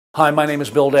Hi, my name is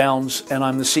Bill Downs, and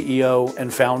I'm the CEO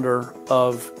and founder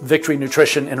of Victory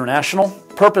Nutrition International.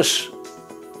 Purpose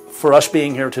for us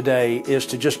being here today is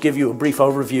to just give you a brief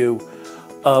overview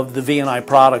of the V&I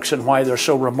products and why they're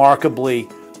so remarkably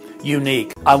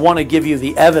unique. I want to give you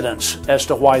the evidence as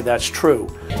to why that's true.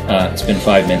 It's been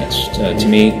 5 minutes. To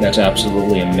me, that's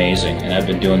absolutely amazing. And I've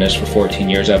been doing this for 14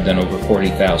 years. I've done over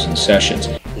 40,000 sessions.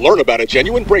 Learn about a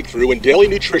genuine breakthrough in daily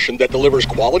nutrition that delivers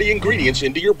quality ingredients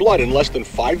into your blood in less than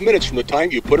 5 minutes from the time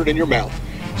you put it in your mouth.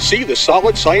 See the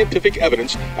solid scientific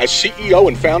evidence as CEO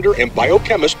and founder and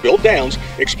biochemist Bill Downs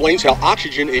explains how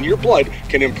oxygen in your blood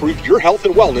can improve your health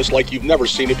and wellness like you've never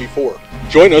seen it before.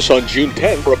 Join us on June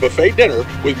 10 for a buffet dinner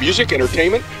with music,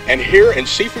 entertainment, and hear and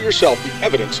see for yourself the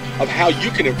evidence of how you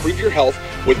can improve your health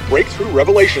with breakthrough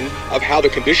revelation of how the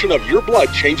condition of your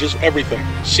blood changes everything.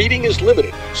 Seating is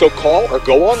limited, so call or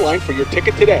go online for your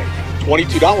ticket today.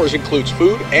 $22 includes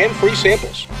food and free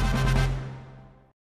samples.